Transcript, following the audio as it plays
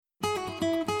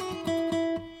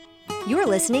You're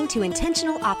listening to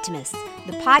Intentional Optimists,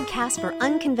 the podcast for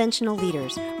unconventional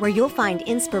leaders, where you'll find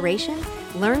inspiration,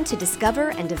 learn to discover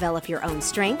and develop your own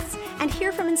strengths, and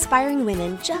hear from inspiring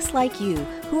women just like you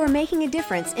who are making a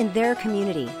difference in their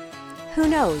community. Who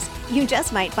knows, you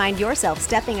just might find yourself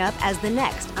stepping up as the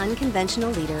next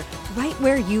unconventional leader right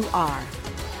where you are.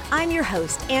 I'm your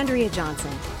host, Andrea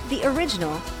Johnson, the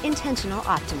original Intentional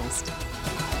Optimist.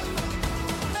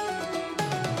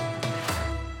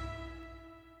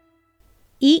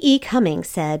 E. Cummings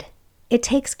said, "It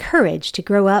takes courage to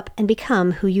grow up and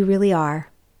become who you really are."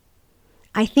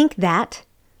 I think that,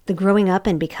 the growing up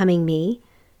and becoming me,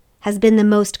 has been the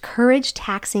most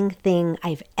courage-taxing thing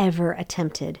I've ever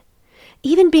attempted.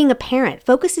 Even being a parent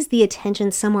focuses the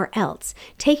attention somewhere else,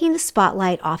 taking the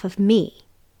spotlight off of me.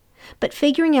 But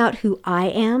figuring out who I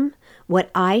am, what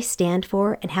I stand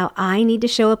for, and how I need to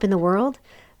show up in the world,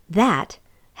 that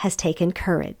has taken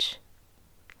courage.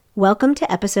 Welcome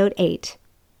to episode 8.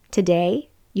 Today,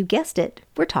 you guessed it,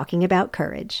 we're talking about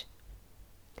courage.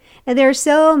 Now, there are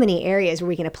so many areas where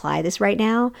we can apply this right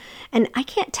now, and I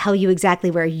can't tell you exactly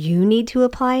where you need to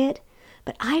apply it,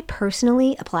 but I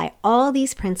personally apply all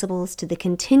these principles to the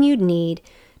continued need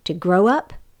to grow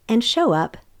up and show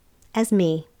up as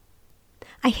me.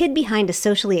 I hid behind a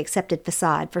socially accepted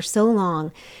facade for so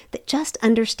long that just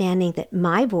understanding that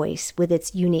my voice, with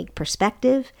its unique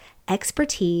perspective,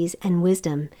 expertise, and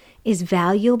wisdom, is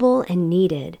valuable and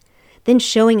needed, then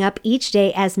showing up each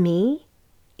day as me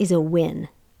is a win.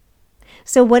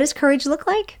 So what does courage look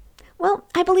like? Well,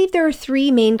 I believe there are 3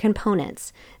 main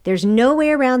components. There's no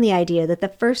way around the idea that the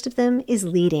first of them is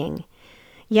leading.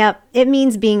 Yep, it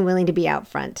means being willing to be out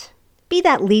front. Be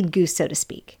that lead goose, so to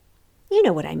speak. You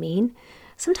know what I mean.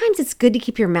 Sometimes it's good to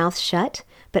keep your mouth shut,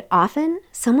 but often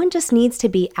someone just needs to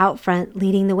be out front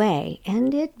leading the way,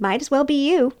 and it might as well be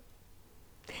you.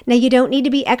 Now, you don't need to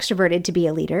be extroverted to be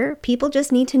a leader. People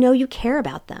just need to know you care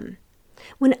about them.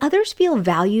 When others feel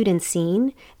valued and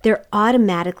seen, they're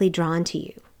automatically drawn to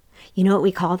you. You know what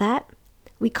we call that?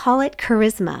 We call it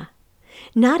charisma.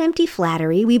 Not empty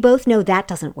flattery. We both know that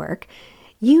doesn't work.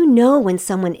 You know when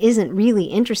someone isn't really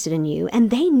interested in you, and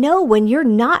they know when you're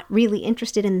not really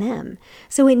interested in them.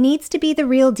 So it needs to be the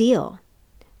real deal.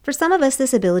 For some of us,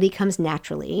 this ability comes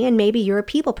naturally, and maybe you're a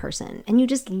people person, and you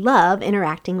just love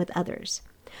interacting with others.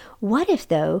 What if,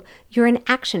 though, you're an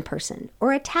action person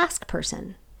or a task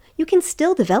person? You can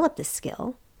still develop this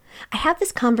skill. I have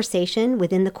this conversation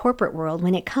within the corporate world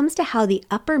when it comes to how the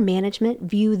upper management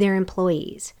view their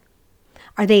employees.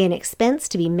 Are they an expense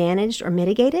to be managed or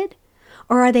mitigated?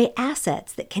 Or are they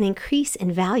assets that can increase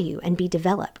in value and be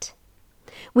developed?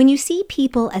 When you see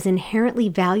people as inherently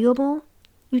valuable,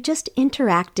 you just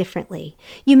interact differently.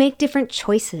 You make different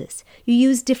choices. You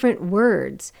use different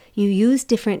words. You use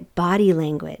different body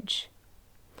language.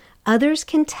 Others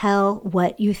can tell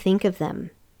what you think of them.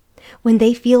 When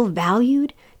they feel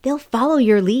valued, they'll follow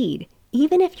your lead,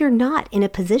 even if you're not in a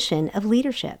position of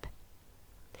leadership.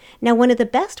 Now, one of the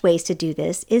best ways to do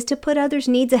this is to put others'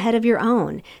 needs ahead of your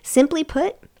own. Simply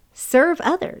put, serve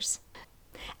others.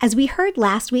 As we heard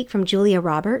last week from Julia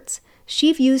Roberts,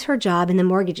 she views her job in the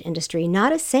mortgage industry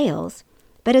not as sales,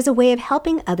 but as a way of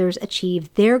helping others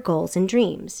achieve their goals and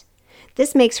dreams.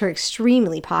 This makes her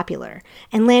extremely popular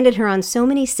and landed her on so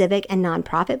many civic and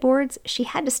nonprofit boards, she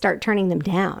had to start turning them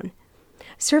down.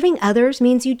 Serving others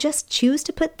means you just choose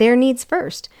to put their needs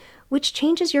first, which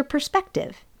changes your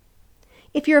perspective.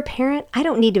 If you're a parent, I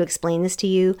don't need to explain this to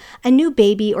you. A new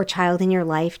baby or child in your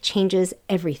life changes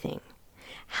everything.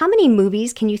 How many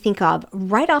movies can you think of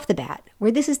right off the bat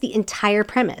where this is the entire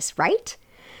premise, right?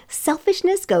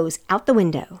 Selfishness goes out the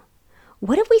window.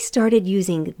 What if we started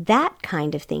using that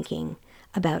kind of thinking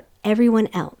about everyone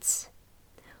else?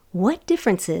 What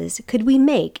differences could we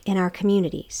make in our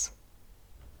communities?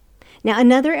 Now,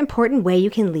 another important way you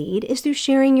can lead is through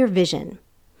sharing your vision.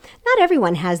 Not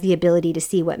everyone has the ability to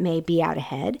see what may be out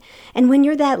ahead, and when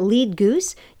you're that lead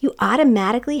goose, you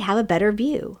automatically have a better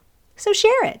view. So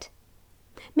share it.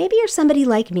 Maybe you're somebody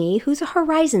like me who's a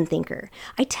horizon thinker.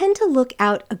 I tend to look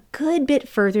out a good bit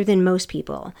further than most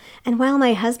people. And while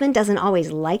my husband doesn't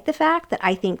always like the fact that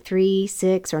I think 3,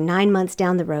 6, or 9 months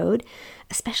down the road,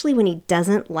 especially when he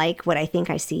doesn't like what I think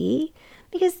I see,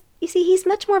 because, you see, he's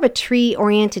much more of a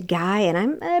tree-oriented guy and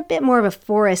I'm a bit more of a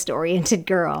forest-oriented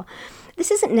girl.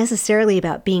 This isn't necessarily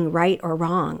about being right or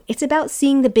wrong. It's about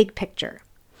seeing the big picture.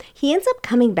 He ends up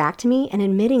coming back to me and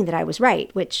admitting that I was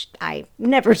right, which I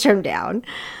never turned down.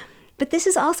 But this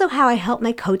is also how I help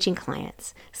my coaching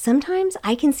clients. Sometimes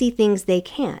I can see things they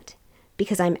can't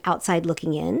because I'm outside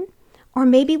looking in, or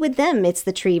maybe with them it's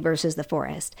the tree versus the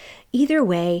forest. Either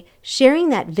way, sharing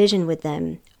that vision with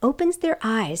them opens their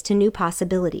eyes to new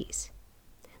possibilities.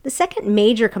 The second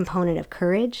major component of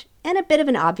courage, and a bit of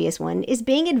an obvious one, is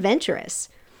being adventurous.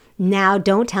 Now,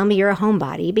 don't tell me you're a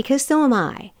homebody, because so am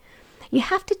I. You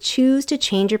have to choose to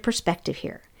change your perspective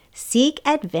here. Seek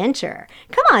adventure.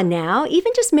 Come on now,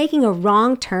 even just making a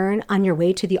wrong turn on your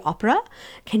way to the opera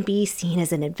can be seen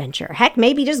as an adventure. Heck,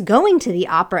 maybe just going to the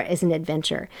opera is an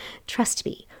adventure. Trust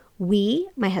me, we,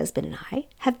 my husband and I,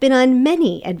 have been on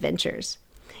many adventures.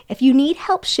 If you need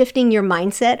help shifting your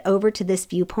mindset over to this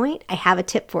viewpoint, I have a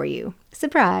tip for you.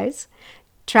 Surprise!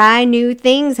 Try new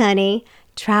things, honey.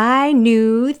 Try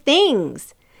new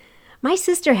things. My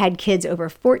sister had kids over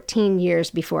 14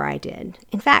 years before I did.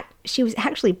 In fact, she was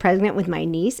actually pregnant with my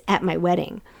niece at my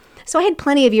wedding. So I had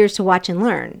plenty of years to watch and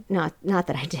learn. Not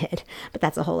that I did, but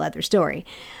that's a whole other story.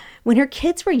 When her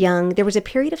kids were young, there was a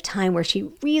period of time where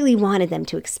she really wanted them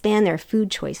to expand their food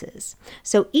choices.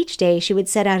 So each day she would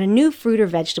set out a new fruit or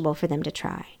vegetable for them to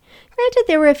try. Granted,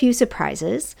 there were a few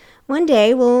surprises. One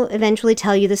day we'll eventually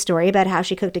tell you the story about how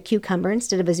she cooked a cucumber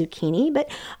instead of a zucchini,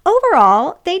 but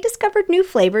overall, they discovered new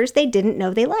flavors they didn't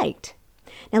know they liked.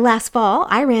 Now, last fall,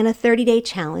 I ran a 30-day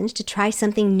challenge to try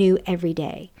something new every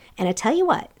day. And I tell you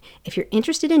what, if you're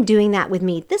interested in doing that with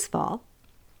me this fall,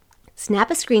 snap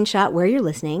a screenshot where you're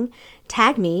listening,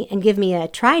 tag me, and give me a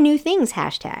Try New Things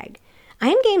hashtag. I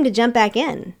am game to jump back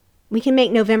in. We can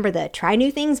make November the Try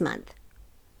New Things month.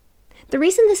 The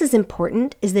reason this is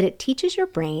important is that it teaches your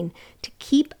brain to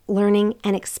keep learning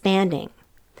and expanding.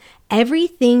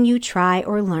 Everything you try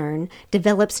or learn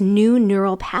develops new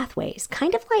neural pathways,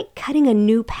 kind of like cutting a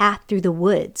new path through the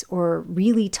woods or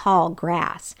really tall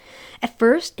grass. At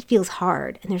first, it feels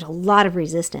hard and there's a lot of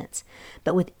resistance,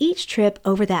 but with each trip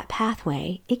over that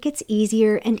pathway, it gets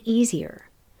easier and easier.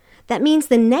 That means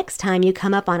the next time you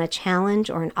come up on a challenge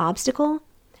or an obstacle,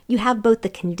 you have both the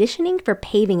conditioning for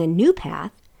paving a new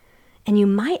path, and you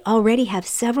might already have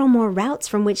several more routes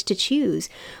from which to choose,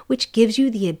 which gives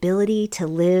you the ability to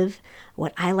live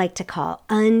what I like to call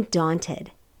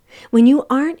undaunted. When you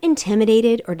aren't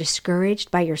intimidated or discouraged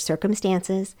by your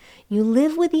circumstances, you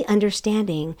live with the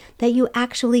understanding that you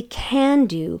actually can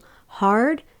do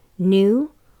hard,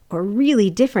 new, or really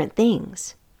different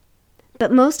things.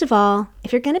 But most of all,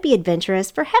 if you're going to be adventurous,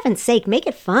 for heaven's sake, make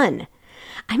it fun.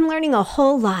 I'm learning a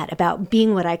whole lot about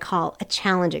being what I call a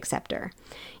challenge acceptor.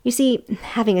 You see,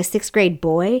 having a 6th grade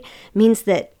boy means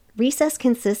that recess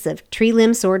consists of tree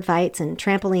limb sword fights and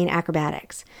trampoline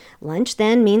acrobatics. Lunch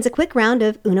then means a quick round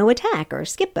of Uno Attack or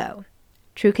Skip-Bo.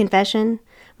 True confession,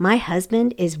 my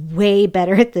husband is way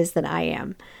better at this than I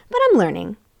am, but I'm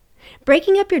learning.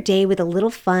 Breaking up your day with a little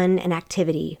fun and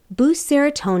activity boosts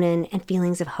serotonin and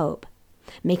feelings of hope.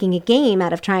 Making a game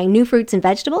out of trying new fruits and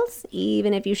vegetables,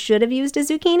 even if you should have used a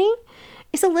zucchini,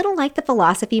 is a little like the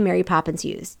philosophy Mary Poppins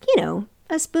used. You know,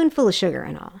 a spoonful of sugar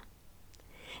and all.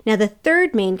 Now, the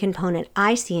third main component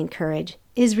I see in courage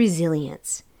is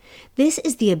resilience. This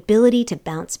is the ability to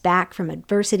bounce back from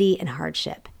adversity and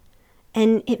hardship.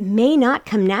 And it may not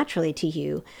come naturally to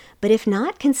you, but if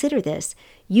not, consider this.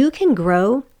 You can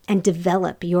grow and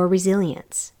develop your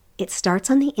resilience. It starts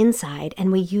on the inside,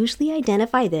 and we usually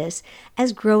identify this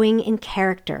as growing in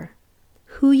character,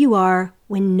 who you are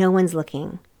when no one's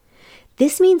looking.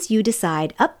 This means you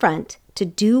decide upfront to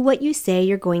do what you say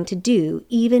you're going to do,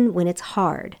 even when it's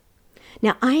hard.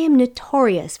 Now, I am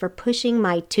notorious for pushing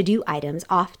my to-do items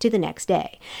off to the next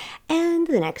day, and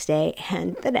the next day,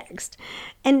 and the next.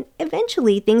 And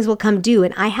eventually, things will come due,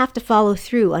 and I have to follow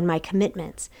through on my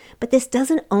commitments. But this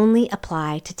doesn't only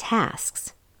apply to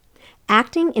tasks.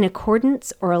 Acting in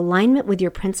accordance or alignment with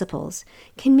your principles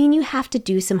can mean you have to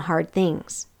do some hard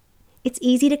things. It's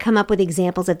easy to come up with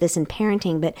examples of this in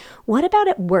parenting, but what about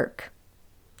at work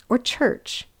or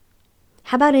church?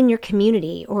 How about in your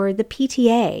community or the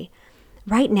PTA?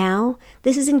 Right now,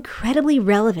 this is incredibly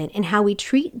relevant in how we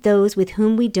treat those with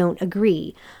whom we don't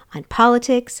agree on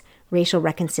politics, racial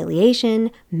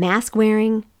reconciliation, mask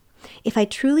wearing. If I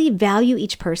truly value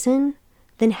each person,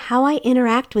 then how I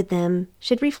interact with them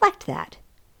should reflect that.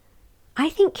 I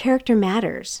think character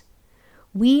matters.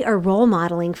 We are role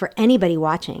modeling for anybody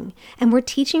watching, and we're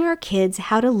teaching our kids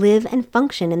how to live and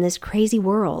function in this crazy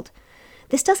world.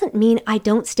 This doesn't mean I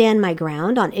don't stand my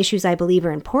ground on issues I believe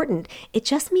are important. It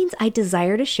just means I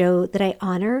desire to show that I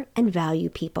honor and value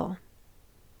people.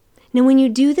 Now, when you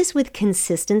do this with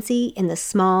consistency in the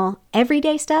small,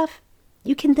 everyday stuff,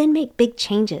 you can then make big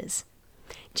changes.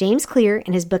 James Clear,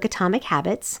 in his book Atomic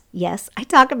Habits, yes, I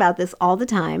talk about this all the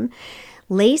time,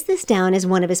 lays this down as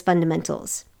one of his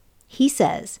fundamentals. He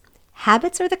says,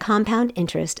 habits are the compound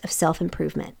interest of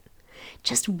self-improvement.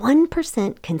 Just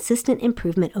 1% consistent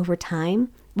improvement over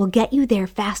time will get you there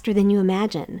faster than you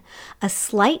imagine. A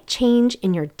slight change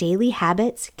in your daily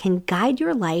habits can guide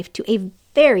your life to a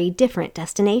very different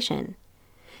destination.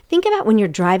 Think about when you're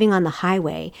driving on the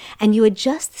highway and you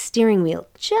adjust the steering wheel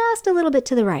just a little bit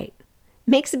to the right.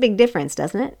 Makes a big difference,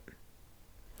 doesn't it?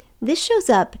 This shows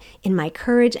up in my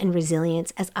courage and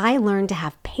resilience as I learn to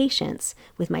have patience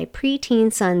with my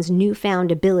preteen son's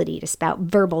newfound ability to spout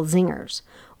verbal zingers,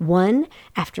 one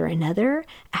after another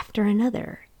after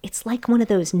another. It's like one of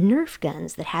those Nerf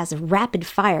guns that has a rapid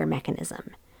fire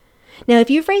mechanism. Now, if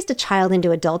you've raised a child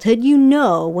into adulthood, you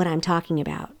know what I'm talking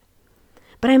about.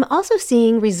 But I'm also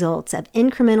seeing results of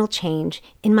incremental change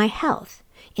in my health,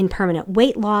 in permanent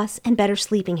weight loss and better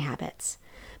sleeping habits.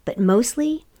 But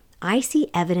mostly, I see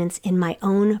evidence in my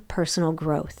own personal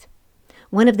growth.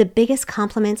 One of the biggest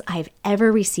compliments I've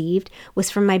ever received was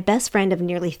from my best friend of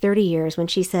nearly 30 years when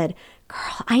she said,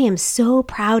 "Girl, I am so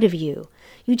proud of you.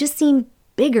 You just seem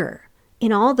bigger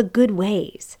in all the good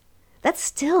ways." That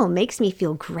still makes me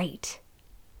feel great.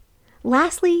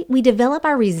 Lastly, we develop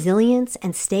our resilience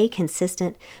and stay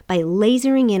consistent by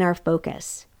lasering in our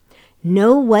focus.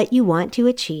 Know what you want to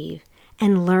achieve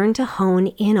and learn to hone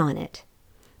in on it.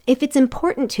 If it's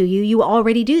important to you, you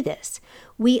already do this.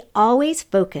 We always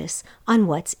focus on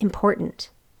what's important.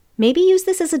 Maybe use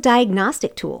this as a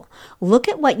diagnostic tool. Look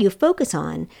at what you focus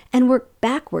on and work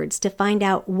backwards to find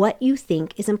out what you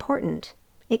think is important.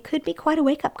 It could be quite a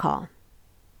wake-up call.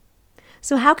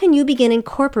 So how can you begin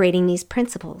incorporating these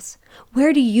principles?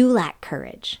 Where do you lack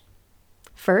courage?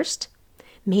 First,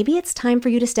 maybe it's time for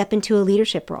you to step into a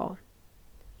leadership role.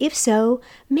 If so,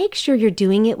 make sure you're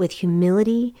doing it with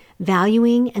humility,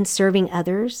 valuing and serving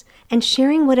others, and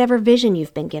sharing whatever vision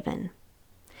you've been given.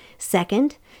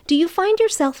 Second, do you find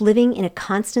yourself living in a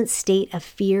constant state of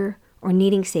fear or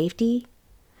needing safety?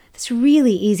 That's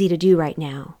really easy to do right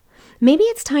now. Maybe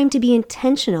it's time to be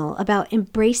intentional about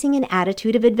embracing an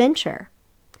attitude of adventure.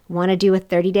 Want to do a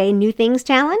 30-day New Things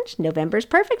challenge? November's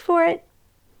perfect for it.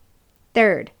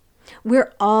 Third,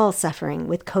 we're all suffering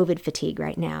with COVID fatigue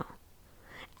right now.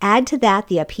 Add to that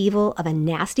the upheaval of a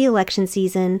nasty election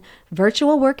season,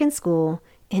 virtual work and school,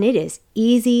 and it is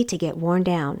easy to get worn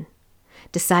down.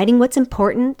 Deciding what's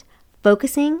important,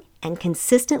 focusing, and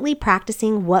consistently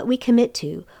practicing what we commit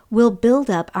to will build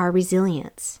up our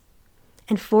resilience.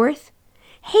 And fourth,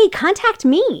 hey, contact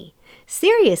me.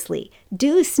 Seriously,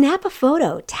 do snap a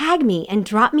photo, tag me, and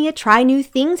drop me a Try New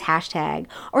Things hashtag,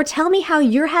 or tell me how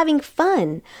you're having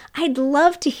fun. I'd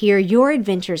love to hear your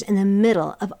adventures in the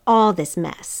middle of all this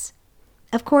mess.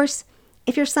 Of course,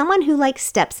 if you're someone who likes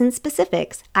steps and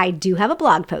specifics, I do have a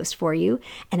blog post for you,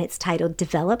 and it's titled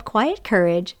Develop Quiet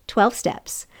Courage, 12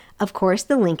 Steps. Of course,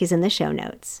 the link is in the show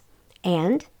notes.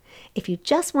 And if you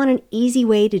just want an easy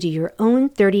way to do your own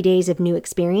 30 days of new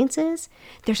experiences,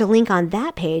 there's a link on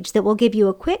that page that will give you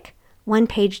a quick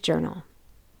one-page journal.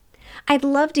 I'd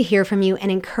love to hear from you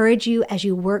and encourage you as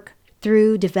you work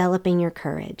through developing your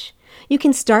courage. You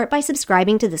can start by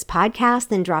subscribing to this podcast,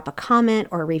 then drop a comment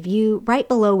or a review right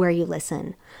below where you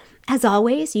listen. As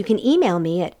always, you can email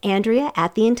me at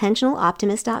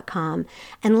andrea@theintentionaloptimist.com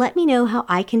and let me know how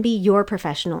I can be your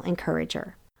professional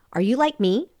encourager. Are you like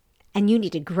me? And you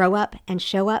need to grow up and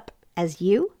show up as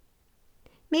you?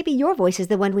 Maybe your voice is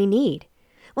the one we need.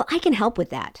 Well, I can help with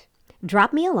that.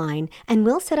 Drop me a line and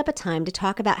we'll set up a time to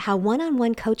talk about how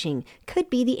one-on-one coaching could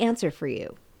be the answer for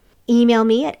you. Email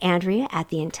me at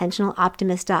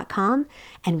andrea@theintentionaloptimist.com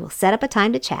and we'll set up a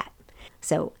time to chat.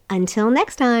 So until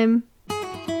next time.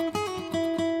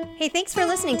 Hey, thanks for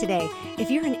listening today. If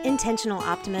you're an intentional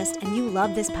optimist and you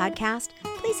love this podcast,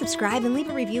 please subscribe and leave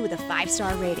a review with a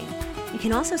 5-star rating. You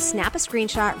can also snap a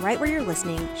screenshot right where you're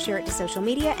listening, share it to social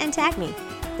media, and tag me.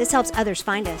 This helps others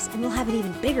find us, and we'll have an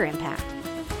even bigger impact.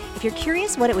 If you're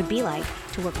curious what it would be like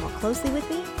to work more closely with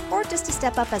me, or just to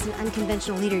step up as an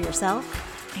unconventional leader yourself,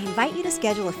 I invite you to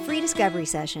schedule a free discovery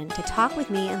session to talk with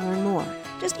me and learn more.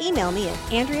 Just email me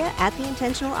at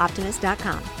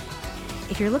andrea@theintentionaloptimist.com.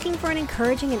 If you're looking for an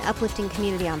encouraging and uplifting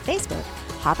community on Facebook,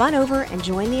 hop on over and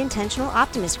join the Intentional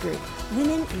Optimist Group,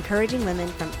 women encouraging women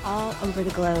from all over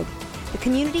the globe. The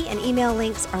community and email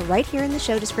links are right here in the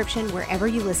show description wherever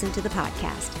you listen to the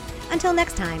podcast. Until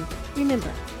next time,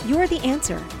 remember, you're the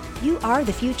answer. You are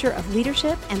the future of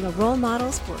leadership and the role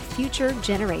models for future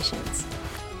generations.